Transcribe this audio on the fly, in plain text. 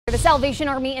Salvation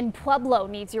Army in Pueblo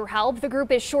needs your help. The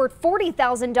group is short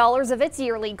 $40,000 of its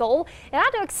yearly goal. It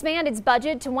had to expand its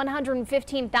budget to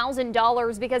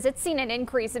 $115,000 because it's seen an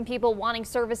increase in people wanting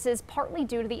services, partly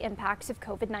due to the impacts of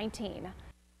COVID-19.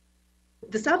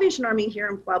 The Salvation Army here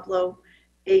in Pueblo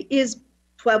is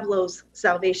Pueblo's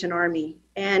Salvation Army,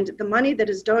 and the money that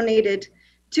is donated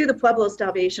to the Pueblo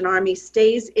Salvation Army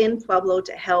stays in Pueblo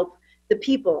to help the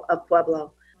people of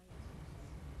Pueblo.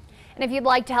 And if you'd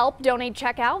like to help donate,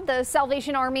 check out the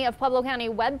Salvation Army of Pueblo County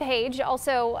webpage.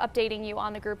 Also updating you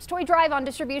on the group's toy drive on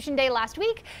distribution day last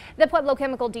week. The Pueblo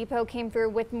Chemical Depot came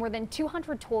through with more than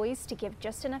 200 toys to give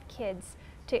just enough gifts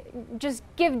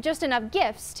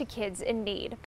to kids in need.